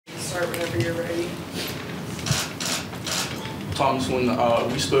start whenever you're ready. Thomas, when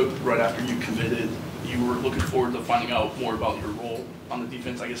we spoke right after you committed, you were looking forward to finding out more about your role on the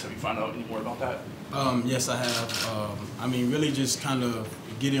defense. I guess, have you found out any more about that? Yes, I have. I mean, really just kind of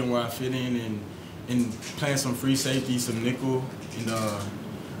getting where I fit in and playing some free safety, some nickel, and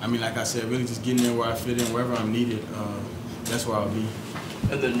I mean, like I said, really just getting in where I fit in, wherever I'm needed. That's where I'll be.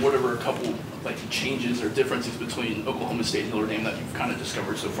 And then what are a couple changes or differences between Oklahoma State and Notre Dame that you've kind of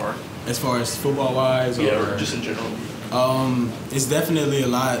discovered so far? As far as football-wise? Or just in general? It's definitely a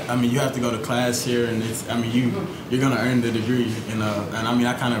lot. I mean, you have to go to class here, and I mean, you're gonna earn the degree, and I mean,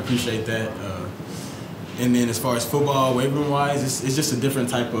 I kind of appreciate that. And then as far as football, weight room-wise, it's just a different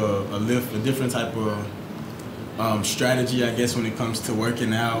type of a lift, a different type of strategy, I guess, when it comes to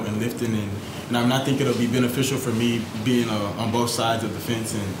working out and lifting. And I think it'll be beneficial for me being on both sides of the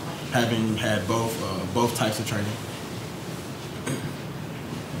fence and having had both types of training.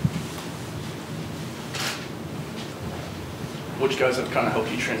 Which guys have kind of helped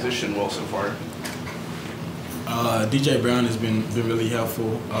you transition well so far? DJ Brown has been really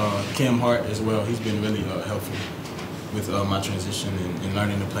helpful. Cam Hart as well. He's been really helpful with my transition and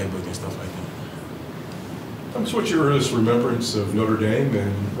learning the playbook and stuff like that. Tell us what's your earliest remembrance of Notre Dame,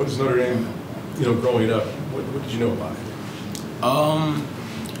 and what is Notre Dame, growing up? What did you know about it?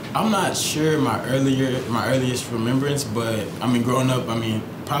 I'm not sure my earliest remembrance, but I mean, growing up, I mean,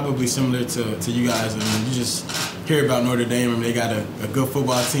 probably similar to you guys. I mean, you just hear about Notre Dame. I mean, they got a good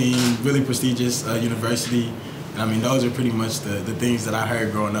football team, really prestigious university. And I mean, those are pretty much the things that I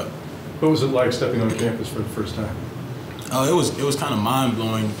heard growing up. What was it like stepping on campus for the first time? It was kind of mind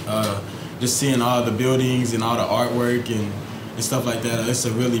blowing, just seeing all the buildings and all the artwork and stuff like that. It's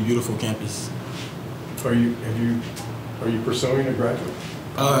a really beautiful campus. Are you pursuing a graduate?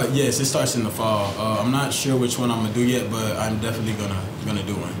 Yes, it starts in the fall. I'm not sure which one I'm gonna do yet, but I'm definitely gonna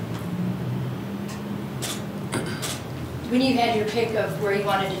do one. When you had your pick of where you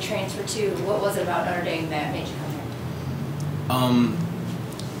wanted to transfer to, what was it about Notre Dame that made you come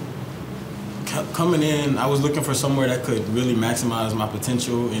here? Coming in, I was looking for somewhere that could really maximize my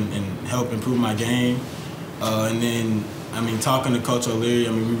potential and help improve my game. And then, I mean, talking to Coach O'Leary,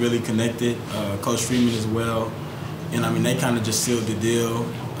 I mean, we really connected. Coach Freeman as well. And I mean, they kind of just sealed the deal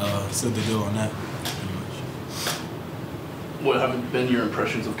on that, pretty much. What have been your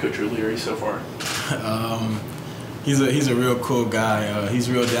impressions of Coach O'Leary so far? He's a real cool guy. He's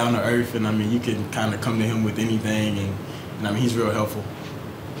real down to earth, and I mean, you can kind of come to him with anything, and I mean, he's real helpful.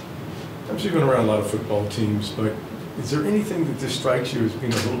 I'm sure you've been around a lot of football teams, but is there anything that just strikes you as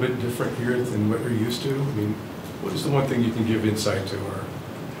being a little bit different here than what you're used to? I mean, what is the one thing you can give insight to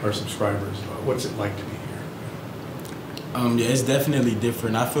our subscribers about what's it like to be here? Yeah, it's definitely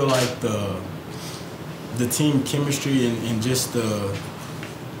different. I feel like the team chemistry and just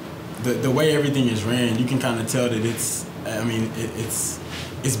the way everything is ran, you can kind of tell that it's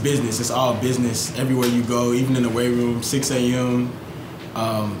business. It's all business everywhere you go, even in the weight room, 6 a.m.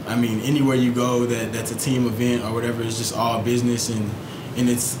 I mean, anywhere you go that's a team event or whatever, it's just all business, and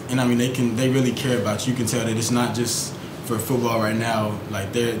I mean, they really care about you. You can tell that it's not just for football right now.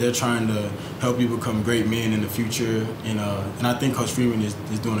 Like they're trying to help you become great men in the future, and I think Coach Freeman is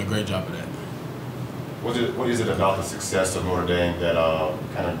doing a great job of that. What is it about the success of Notre Dame that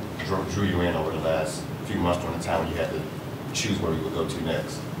kind of drew you in over the last few months during the time when you had to choose where you would go to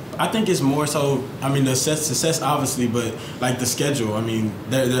next? I think it's more so, I mean, the success obviously, but like the schedule. I mean,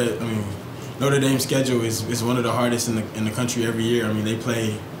 Notre Dame's schedule is one of the hardest in the country every year. I mean, they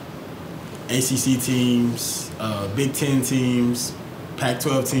play ACC teams, Big Ten teams,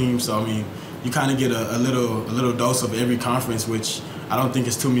 Pac-12 teams. So I mean, you kind of get a little dose of every conference, which I don't think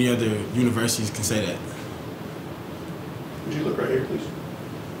it's too many other universities can say that. Would you look right here, please?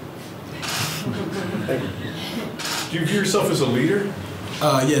 Thank you. Do you view yourself as a leader?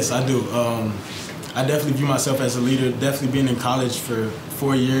 Yes, I do. I definitely view myself as a leader. Definitely being in college for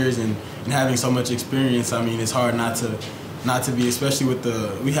 4 years and having so much experience. I mean, it's hard not to be, especially with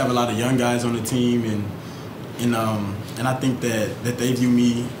we have a lot of young guys on the team, and I think that they view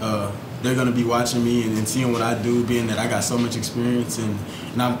me. They're going to be watching me and seeing what I do, being that I got so much experience, and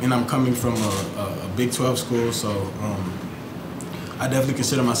I'm coming from a Big 12 school, so I definitely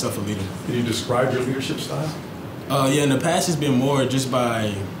consider myself a leader. Can you describe your leadership style? Yeah, in the past it's been more just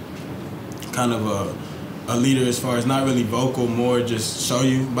by kind of a leader as far as not really vocal, more just show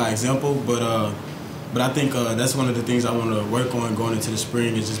you by example. But I think that's one of the things I want to work on going into the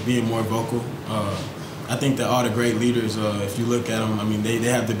spring is just being more vocal. I think that all the great leaders, if you look at them, I mean, they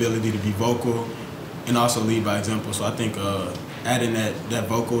have the ability to be vocal and also lead by example. So I think adding that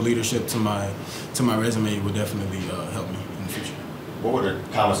vocal leadership to my resume would definitely help me in the future. what were the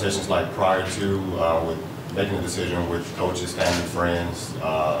conversations like prior to with making the decision with coaches, family, friends,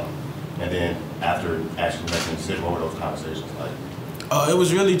 and then after actually making the decision, what were those conversations like? It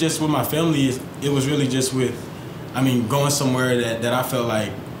was really just with my family. It was really just with, I mean, going somewhere that I felt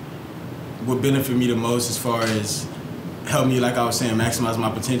like would benefit me the most as far as help me, like I was saying, maximize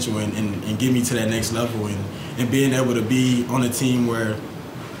my potential and get me to that next level and being able to be on a team where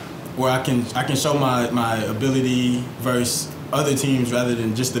I can show my ability versus other teams rather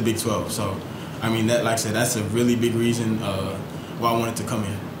than just the Big 12. So, I mean, that, like I said, that's a really big reason why I wanted to come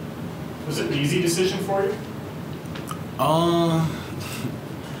here. Was it an easy decision for you?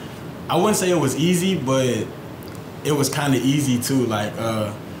 I wouldn't say it was easy, but it was kind of easy too. Like,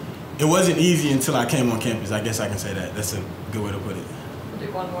 it wasn't easy until I came on campus. I guess I can say that. That's a good way to put it. We'll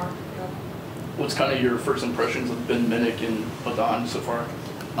do one more. Go. What's kind of your first impressions of Ben Minnick and Adon so far?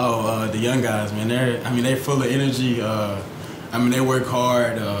 Oh, the young guys, man. They're full of energy. I mean, they work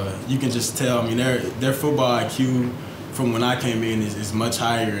hard. You can just tell. I mean, their football IQ from when I came in is much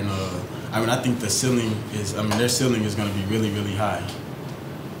higher, and I mean, I think their ceiling is going to be really, really high.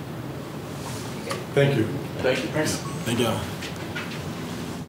 Thank you. Thank you. Thanks. Thank y'all.